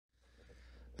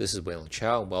This is Wayland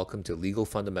Chow, and welcome to Legal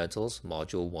Fundamentals,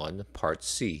 Module 1, Part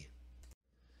C.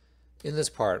 In this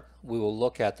part, we will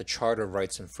look at the Charter of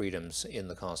Rights and Freedoms in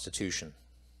the Constitution.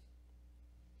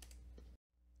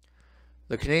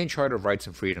 The Canadian Charter of Rights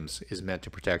and Freedoms is meant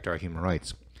to protect our human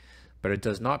rights, but it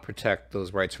does not protect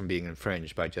those rights from being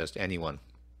infringed by just anyone.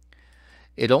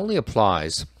 It only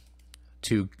applies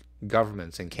to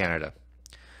governments in Canada,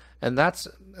 and that's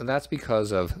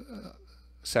because of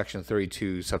Section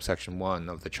 32, subsection 1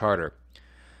 of the Charter,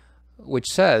 which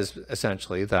says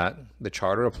essentially that the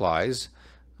Charter applies,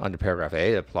 under paragraph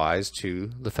A, it applies to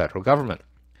the federal government.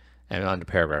 And under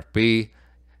paragraph B,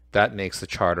 that makes the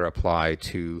Charter apply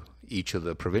to each of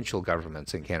the provincial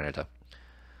governments in Canada.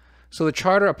 So the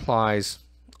Charter applies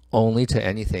only to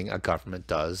anything a government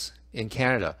does in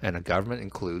Canada, and a government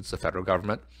includes the federal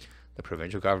government, the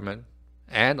provincial government,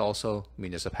 and also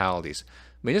municipalities.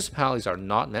 Municipalities are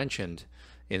not mentioned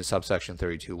in subsection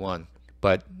 32.1,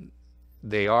 but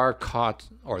they are caught,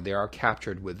 or they are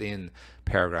captured within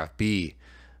paragraph B,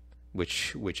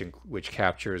 which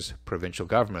captures provincial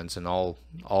governments and all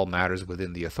matters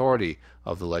within the authority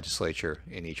of the legislature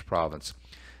in each province.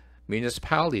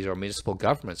 Municipalities or municipal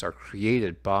governments are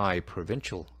created by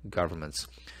provincial governments.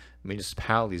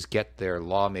 Municipalities get their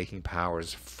lawmaking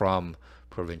powers from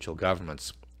provincial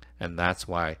governments, and that's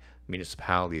why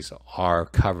municipalities are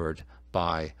covered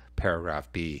by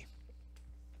paragraph B.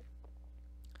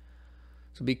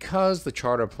 So because the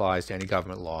Charter applies to any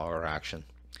government law or action,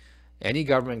 any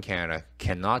government in Canada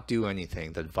cannot do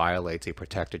anything that violates a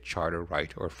protected charter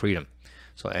right or freedom.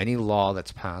 So any law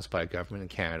that's passed by a government in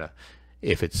Canada,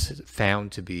 if it's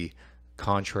found to be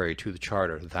contrary to the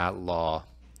Charter, that law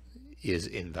is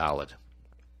invalid.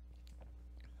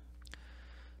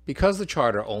 Because the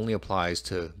Charter only applies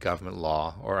to government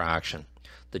law or action,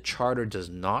 the Charter does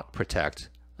not protect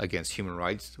against human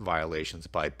rights violations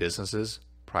by businesses,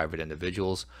 private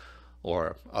individuals,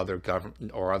 or other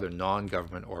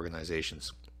non-government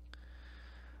organizations.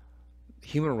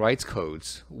 Human rights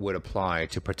codes would apply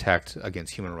to protect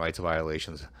against human rights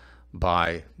violations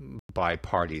by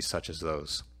parties such as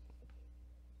those.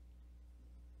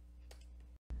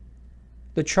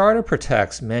 The Charter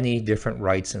protects many different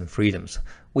rights and freedoms.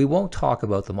 We won't talk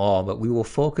about them all, but we will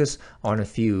focus on a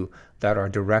few that are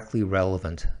directly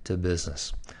relevant to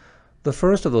business. The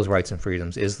first of those rights and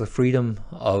freedoms is the freedom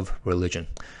of religion.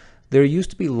 There used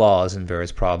to be laws in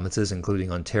various provinces,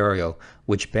 including Ontario,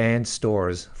 which banned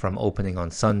stores from opening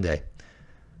on Sunday.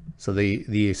 So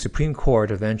the Supreme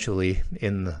Court eventually,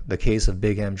 in the case of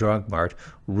Big M Drug Mart,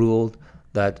 ruled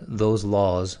that those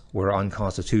laws were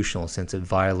unconstitutional since it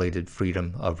violated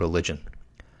freedom of religion.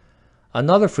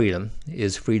 Another freedom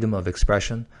is freedom of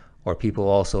expression, or people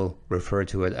also refer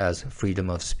to it as freedom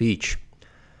of speech.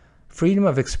 Freedom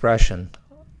of expression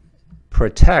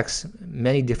protects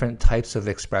many different types of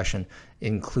expression,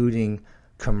 including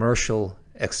commercial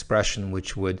expression,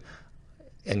 which would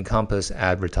encompass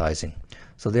advertising.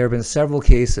 So there have been several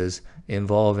cases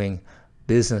involving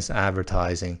business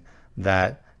advertising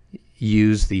that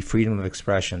use the freedom of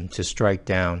expression to strike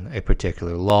down a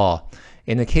particular law.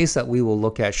 In the case that we will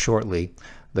look at shortly,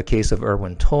 the case of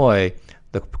Irwin Toy,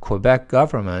 the Quebec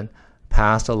government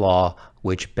passed a law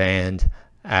which banned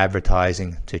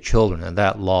advertising to children, and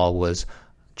that law was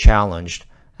challenged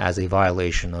as a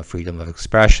violation of freedom of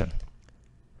expression.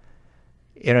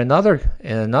 In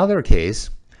another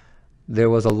case, there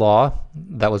was a law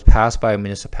that was passed by a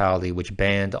municipality which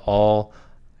banned all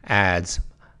ads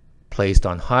placed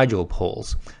on hydro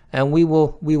poles, and we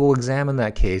will examine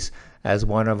that case as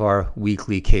one of our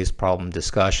weekly case problem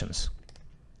discussions.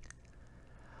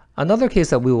 Another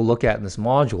case that we will look at in this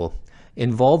module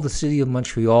involved the City of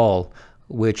Montreal,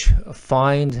 which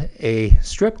fined a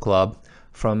strip club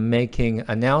from making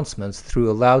announcements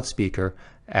through a loudspeaker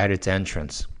at its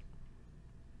entrance.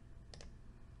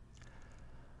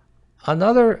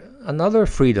 Another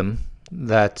freedom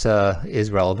that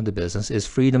is relevant to business is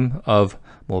freedom of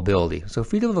mobility. So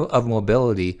freedom of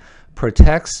mobility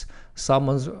protects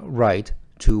someone's right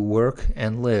to work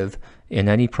and live in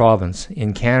any province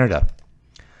in Canada.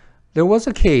 There was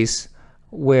a case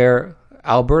where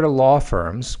Alberta law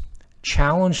firms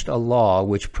challenged a law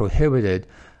which prohibited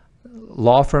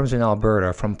law firms in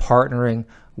Alberta from partnering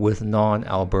with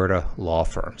non-Alberta law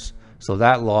firms. So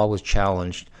that law was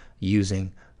challenged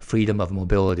using freedom of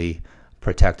mobility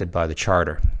protected by the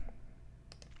Charter.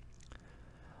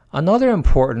 Another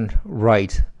important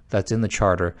right that's in the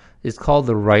Charter is called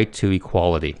the right to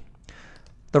equality.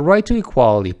 The right to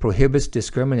equality prohibits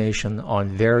discrimination on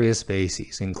various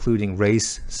bases, including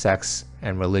race, sex,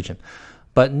 and religion.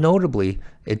 But notably,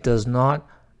 it does not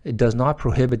It does not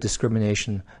prohibit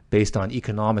discrimination based on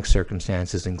economic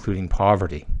circumstances, including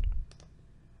poverty.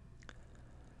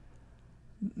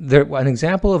 An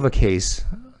example of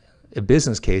a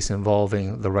business case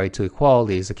involving the right to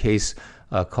equality is a case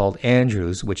called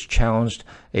Andrews, which challenged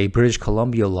a British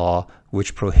Columbia law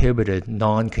which prohibited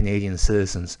non-Canadian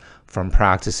citizens from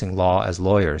practicing law as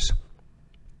lawyers.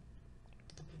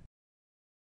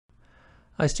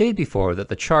 I stated before that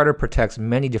the Charter protects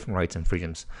many different rights and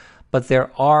freedoms, but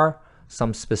there are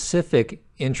some specific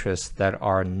interests that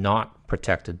are not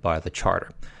protected by the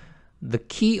Charter. The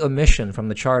key omission from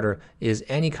the Charter is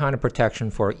any kind of protection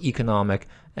for economic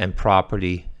and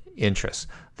property interests.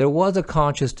 There was a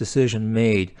conscious decision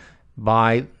made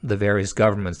by the various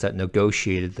governments that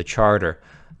negotiated the Charter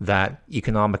that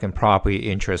economic and property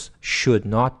interests should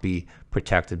not be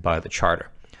protected by the Charter.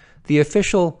 The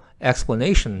official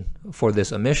explanation for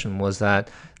this omission was that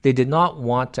they did not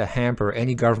want to hamper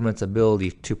any government's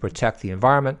ability to protect the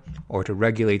environment or to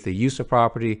regulate the use of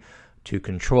property, to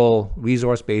control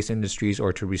resource-based industries,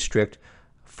 or to restrict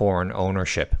foreign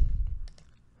ownership.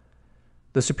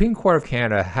 The Supreme Court of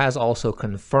Canada has also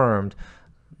confirmed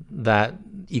that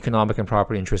economic and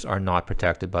property interests are not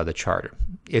protected by the Charter.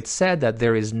 It said that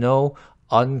there is no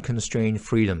unconstrained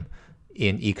freedom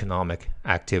in economic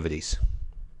activities.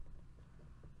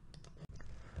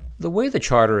 The way the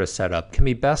Charter is set up can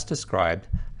be best described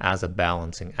as a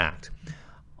balancing act.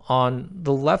 On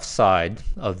the left side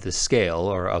of the scale,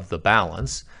 or of the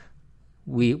balance,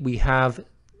 we have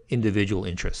individual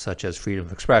interests such as freedom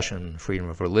of expression, freedom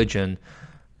of religion,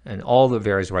 and all the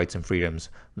various rights and freedoms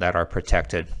that are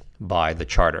protected by the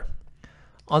Charter.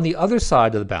 On the other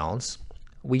side of the balance,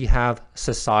 we have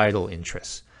societal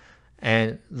interests.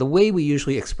 And the way we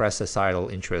usually express societal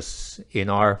interests in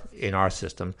our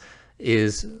system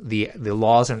is the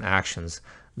laws and actions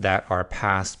that are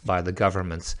passed by the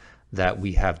governments that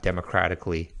we have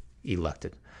democratically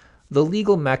elected. The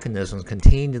legal mechanisms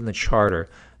contained in the Charter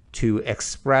to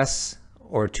express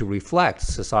or to reflect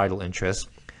societal interests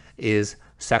is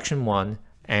Section 1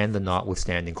 and the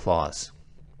Notwithstanding Clause.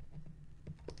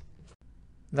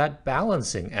 That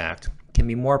balancing act can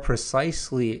be more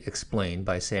precisely explained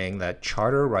by saying that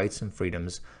Charter rights and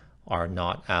freedoms are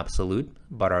not absolute,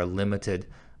 but are limited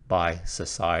by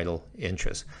societal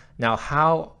interests. Now,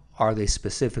 how are they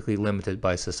specifically limited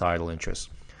by societal interests?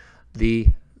 The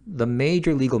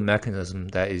major legal mechanism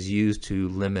that is used to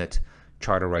limit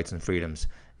Charter rights and freedoms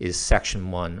is Section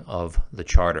 1 of the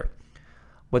Charter.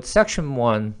 What Section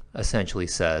 1 essentially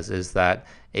says is that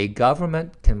a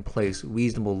government can place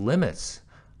reasonable limits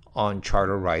on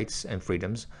Charter rights and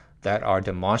freedoms that are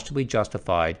demonstrably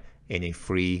justified in a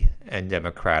free and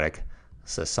democratic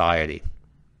society.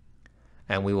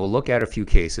 And we will look at a few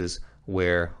cases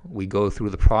where we go through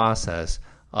the process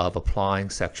of applying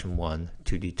Section 1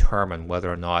 to determine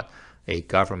whether or not a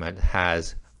government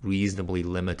has reasonably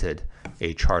limited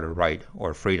a charter right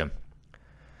or freedom.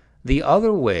 The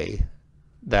other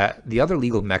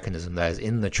legal mechanism that is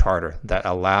in the Charter that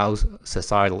allows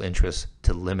societal interests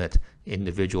to limit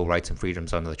individual rights and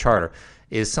freedoms under the Charter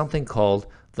is something called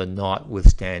the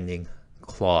Notwithstanding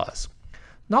Clause.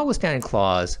 Notwithstanding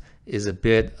Clause is a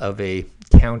bit of a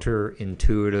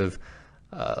counterintuitive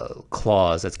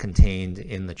clause that's contained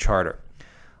in the Charter.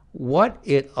 What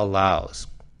it allows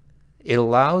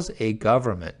a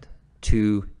government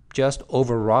to just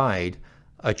override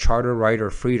a charter right or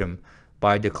freedom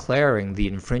by declaring the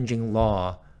infringing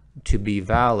law to be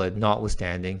valid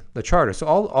notwithstanding the Charter. So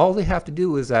all they have to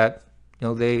do is that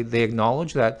they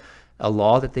acknowledge that a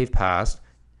law that they've passed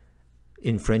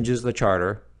infringes the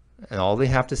Charter, and all they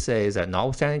have to say is that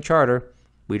notwithstanding Charter,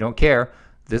 we don't care,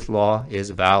 this law is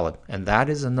valid. And that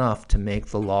is enough to make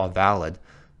the law valid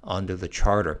under the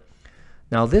Charter.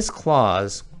 Now, this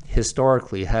clause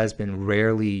historically has been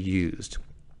rarely used.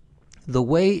 The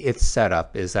way it's set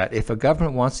up is that if a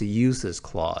government wants to use this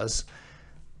clause,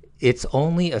 it's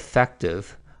only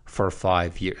effective for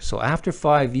 5 years. So after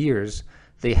 5 years,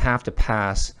 they have to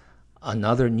pass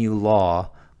another new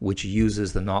law which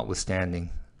uses the notwithstanding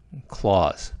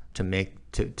clause to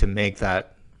make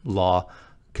that law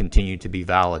continue to be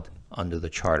valid under the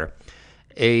Charter.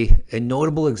 A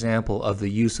notable example of the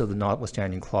use of the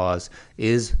notwithstanding clause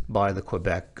is by the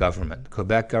Quebec government.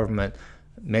 Quebec government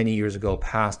many years ago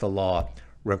passed a law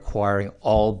requiring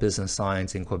all business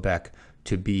signs in Quebec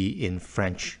to be in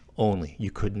French only.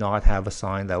 You could not have a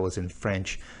sign that was in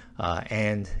French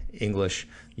and English.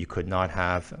 You could not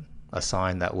have a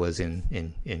sign that was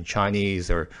in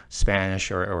Chinese or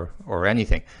Spanish or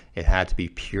anything. It had to be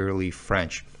purely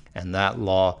French. And that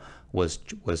law was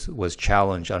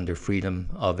challenged under freedom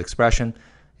of expression.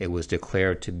 It was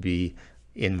declared to be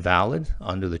invalid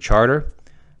under the charter,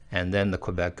 and then the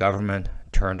Quebec government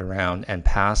turned around and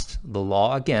passed the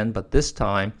law again, but this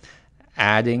time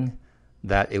adding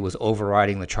that it was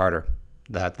overriding the charter,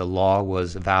 that the law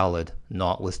was valid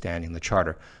notwithstanding the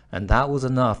charter. And that was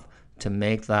enough to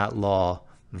make that law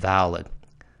valid.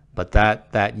 But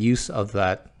that use of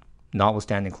that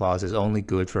notwithstanding clause is only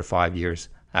good for 5 years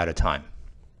at a time.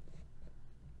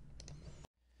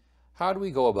 How do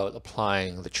we go about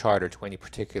applying the charter to any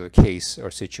particular case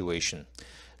or situation?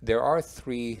 There are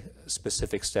 3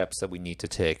 specific steps that we need to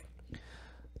take.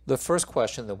 The first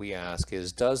question that we ask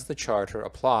is, does the charter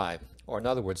apply? Or in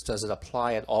other words, does it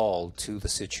apply at all to the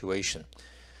situation?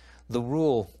 The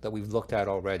rule that we've looked at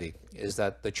already is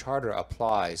that the charter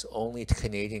applies only to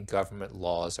Canadian government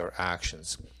laws or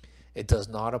actions. It does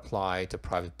not apply to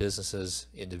private businesses,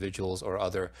 individuals, or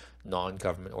other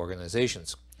non-government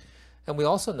organizations. And we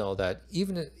also know that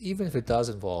even if it does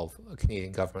involve a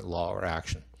Canadian government law or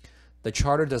action, the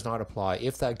charter does not apply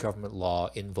if that government law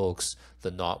invokes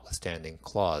the notwithstanding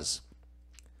clause.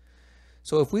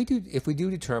 So if we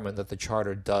do determine that the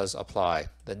charter does apply,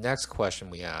 the next question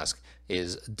we ask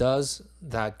is, does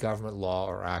that government law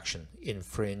or action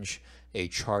infringe a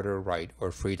charter right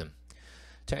or freedom?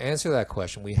 To answer that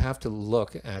question, we have to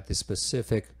look at the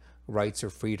specific rights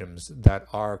or freedoms that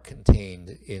are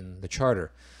contained in the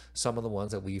charter. Some of the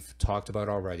ones that we've talked about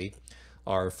already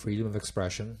are freedom of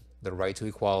expression, the right to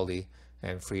equality,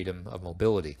 and freedom of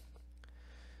mobility.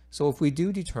 So if we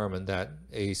do determine that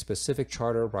a specific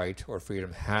charter right or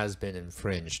freedom has been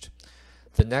infringed,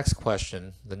 the next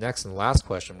and last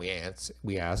question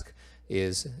we ask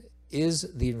is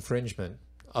the infringement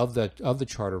of the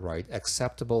charter right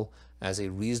acceptable as a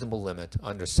reasonable limit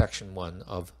under Section 1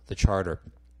 of the Charter?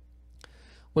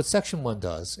 What Section 1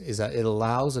 does is that it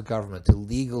allows a government to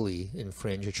legally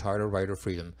infringe a charter right or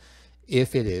freedom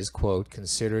if it is, quote,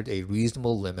 considered a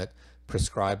reasonable limit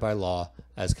prescribed by law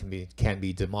as can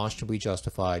be demonstrably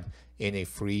justified in a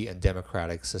free and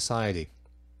democratic society.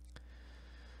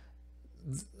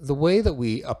 The way that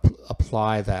we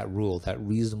apply that rule, that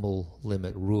reasonable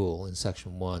limit rule in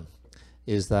Section 1,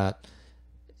 is that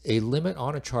a limit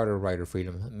on a charter right or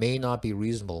freedom may not be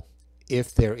reasonable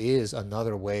if there is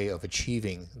another way of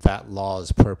achieving that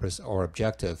law's purpose or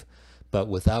objective, but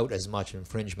without as much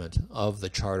infringement of the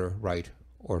charter right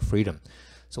or freedom.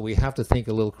 So we have to think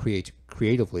a little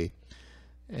creatively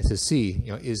and to see,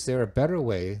 is there a better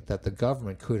way that the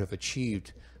government could have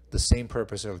achieved the same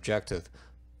purpose or objective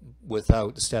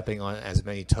without stepping on as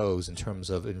many toes in terms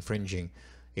of infringing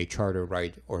a charter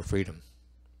right or freedom?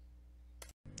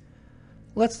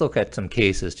 Let's look at some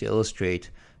cases to illustrate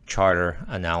charter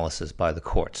analysis by the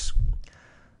courts.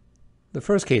 The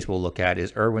first case we'll look at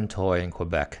is Irwin Toy in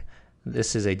Quebec.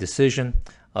 This is a decision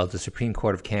of the Supreme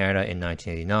Court of Canada in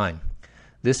 1989.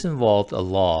 This involved a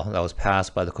law that was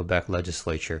passed by the Quebec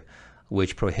legislature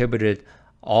which prohibited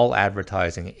all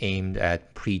advertising aimed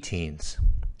at preteens.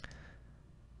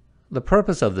 The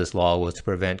purpose of this law was to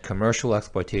prevent commercial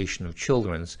exploitation of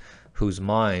children whose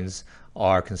minds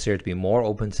are considered to be more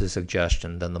open to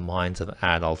suggestion than the minds of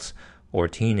adults or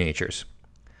teenagers.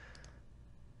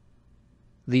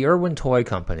 The Irwin Toy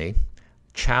Company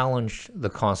challenged the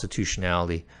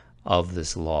constitutionality of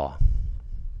this law.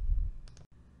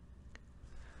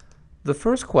 The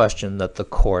first question that the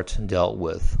court dealt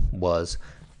with was,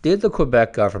 did the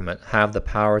Quebec government have the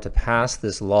power to pass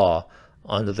this law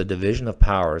under the division of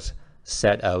powers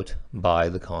set out by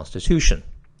the Constitution?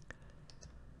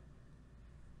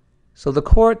 So the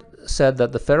court said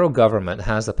that the federal government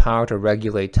has the power to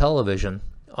regulate television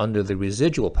under the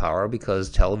residual power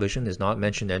because television is not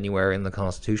mentioned anywhere in the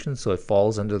Constitution, so it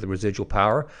falls under the residual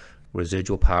power.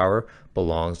 Residual power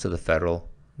belongs to the federal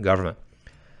government.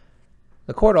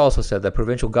 The court also said that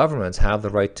provincial governments have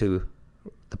the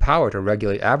power to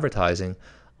regulate advertising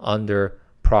under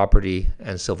property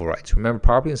and civil rights. Remember,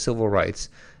 property and civil rights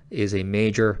is a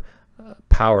major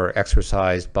power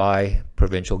exercised by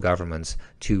provincial governments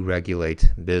to regulate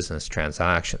business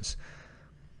transactions.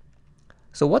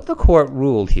 So what the court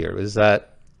ruled here is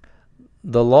that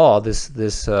the law, this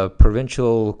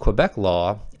provincial Quebec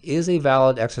law, is a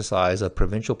valid exercise of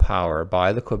provincial power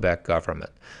by the Quebec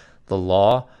government. The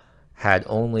law had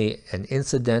only an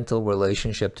incidental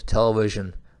relationship to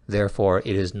television, therefore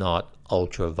it is not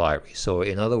ultra vires. So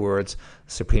in other words,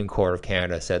 the Supreme Court of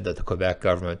Canada said that the Quebec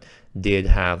government did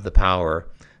have the power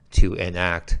to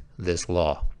enact this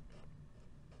law.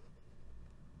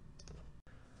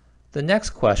 The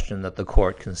next question that the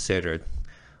court considered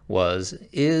was,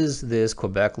 is this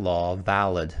Quebec law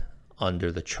valid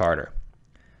under the Charter?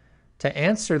 To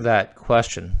answer that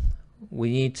question, we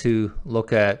need to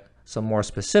look at some more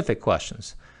specific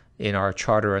questions. in our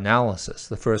charter analysis.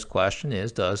 The first question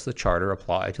is, does the charter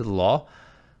apply to the law?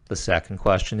 The second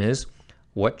question is,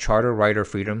 what charter right or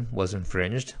freedom was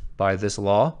infringed by this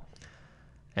law?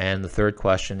 And the third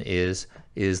question is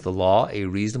the law a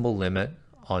reasonable limit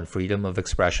on freedom of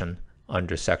expression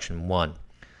under Section 1?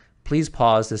 Please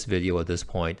pause this video at this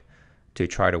point to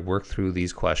try to work through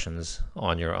these questions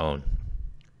on your own.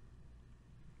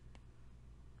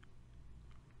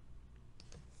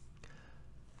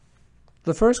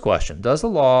 The first question, does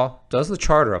the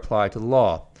charter apply to the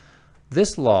law?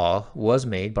 This law was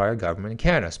made by a government in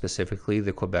Canada, specifically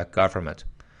the Quebec government.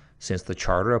 Since the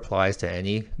charter applies to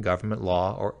any government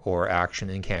law or action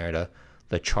in Canada,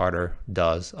 the charter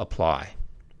does apply.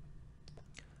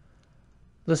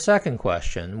 The second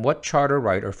question, what charter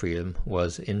right or freedom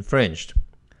was infringed?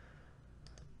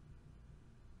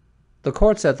 The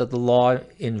court said that the law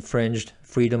infringed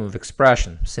freedom of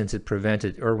expression since it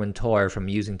prevented Irwin Toy from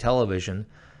using television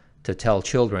to tell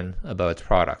children about its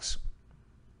products.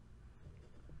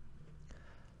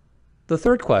 The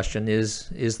third question is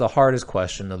the hardest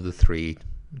question of the three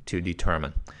to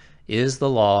determine. Is the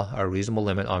law a reasonable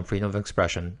limit on freedom of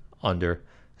expression under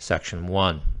Section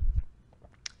 1?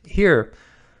 Here,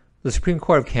 the Supreme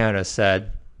Court of Canada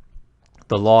said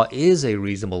the law is a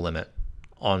reasonable limit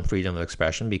on freedom of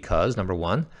expression because, number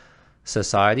one,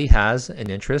 society has an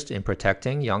interest in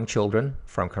protecting young children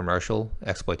from commercial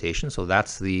exploitation, so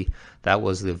that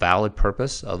was the valid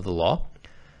purpose of the law.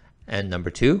 And number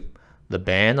two, the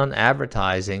ban on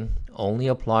advertising only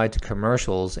applied to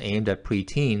commercials aimed at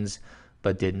preteens,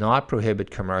 but did not prohibit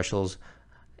commercials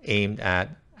aimed at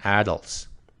adults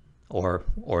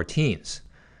or teens.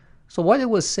 So what it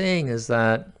was saying is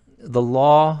that the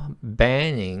law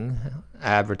banning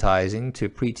advertising to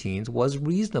preteens was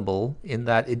reasonable in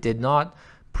that it did not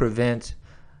prevent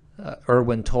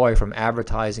Irwin Toy from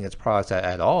advertising its products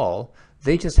at all.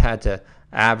 They just had to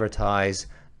advertise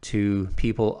to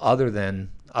people other than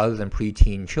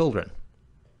preteen children.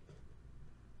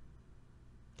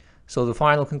 So the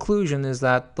final conclusion is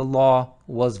that the law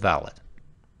was valid.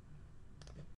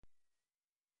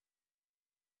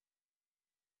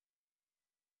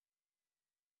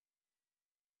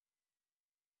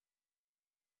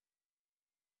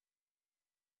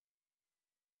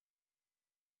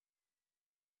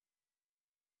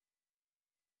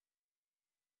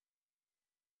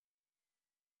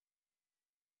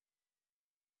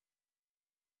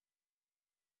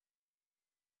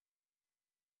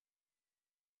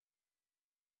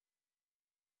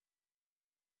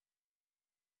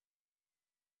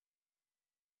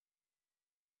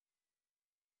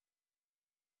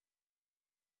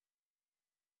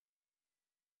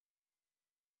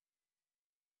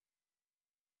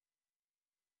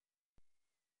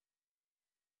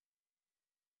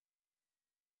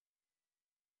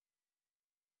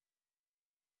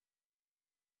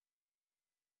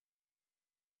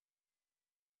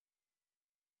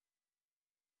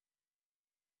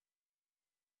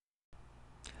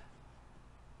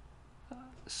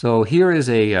 So here is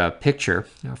a picture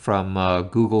from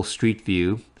Google Street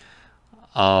View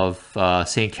of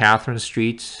St. Catherine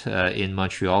Street in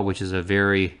Montreal, which is a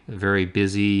very, very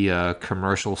busy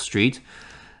commercial street.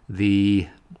 The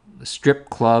strip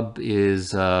club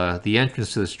is, the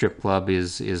entrance to the strip club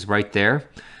is right there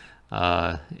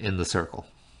in the circle.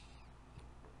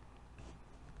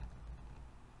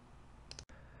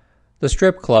 The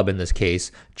strip club in this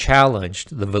case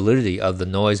challenged the validity of the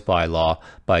noise bylaw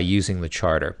by using the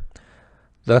charter.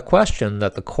 The question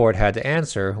that the court had to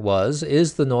answer was,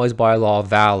 is the noise bylaw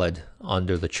valid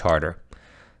under the charter?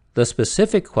 The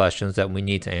specific questions that we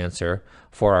need to answer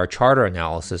for our charter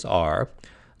analysis are,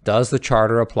 does the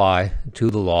charter apply to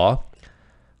the law?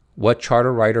 What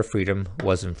charter right or freedom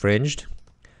was infringed?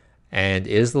 And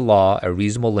is the law a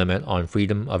reasonable limit on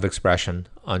freedom of expression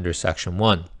under Section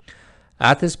 1?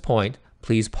 At this point,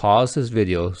 please pause this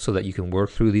video so that you can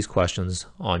work through these questions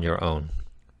on your own.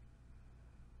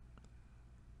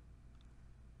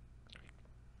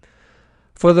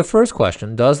 For the first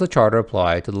question, does the charter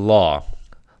apply to the law?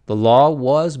 The law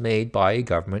was made by a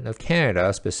government of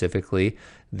Canada, specifically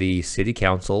the City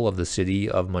Council of the City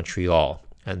of Montreal,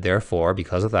 and therefore,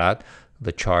 because of that,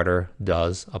 the charter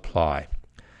does apply.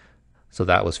 So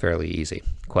that was fairly easy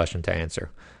question to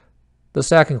answer. The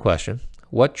second question,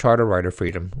 what charter right or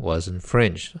freedom was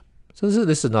infringed? So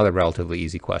this is another relatively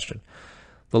easy question.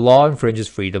 The law infringes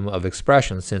freedom of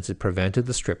expression since it prevented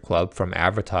the strip club from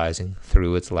advertising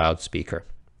through its loudspeaker.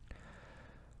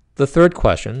 The third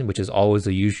question, which is always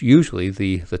usually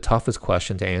the toughest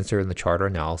question to answer in the charter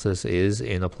analysis, is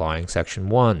in applying Section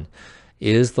 1.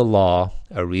 Is the law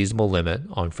a reasonable limit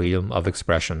on freedom of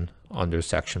expression under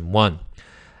Section 1?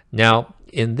 Now,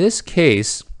 in this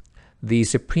case, the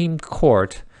Supreme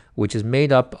Court, which is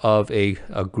made up of a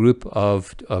group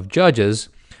of judges,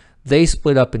 they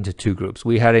split up into two groups.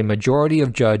 We had a majority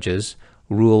of judges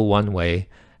rule one way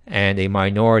and a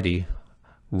minority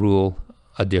rule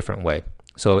a different way.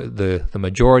 So the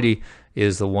majority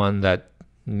is the one that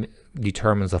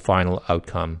determines the final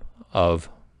outcome of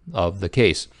the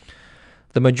case.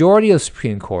 The majority of the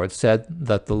Supreme Court said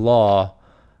that the law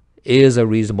is a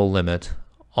reasonable limit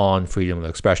on freedom of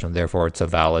expression, and therefore it's a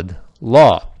valid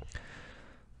law.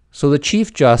 So the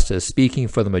Chief Justice, speaking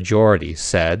for the majority,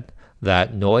 said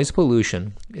that noise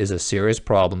pollution is a serious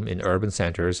problem in urban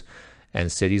centers and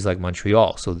cities like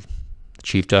Montreal. So the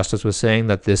Chief Justice was saying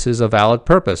that this is a valid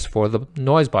purpose for the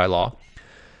noise bylaw.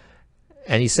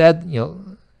 And he said,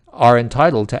 are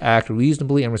entitled to act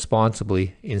reasonably and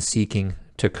responsibly in seeking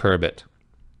to curb it.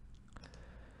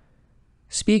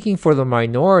 Speaking for the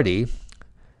minority,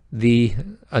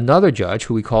 another judge,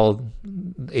 who we call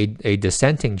a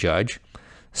dissenting judge,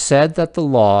 said that the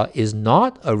law is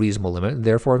not a reasonable limit and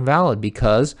therefore invalid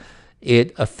because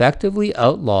it effectively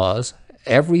outlaws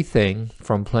everything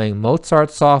from playing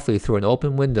Mozart softly through an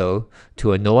open window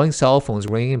to annoying cell phones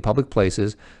ringing in public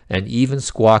places and even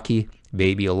squawky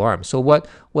baby alarms. So what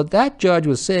that judge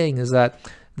was saying is that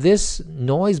this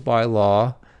noise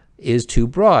bylaw is too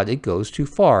broad. It goes too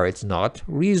far. It's not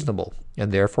reasonable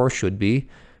and therefore should be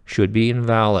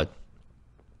invalid.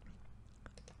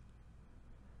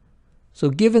 So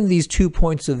given these 2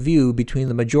 points of view between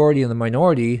the majority and the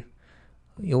minority,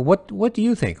 what do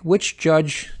you think? Which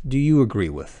judge do you agree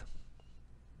with?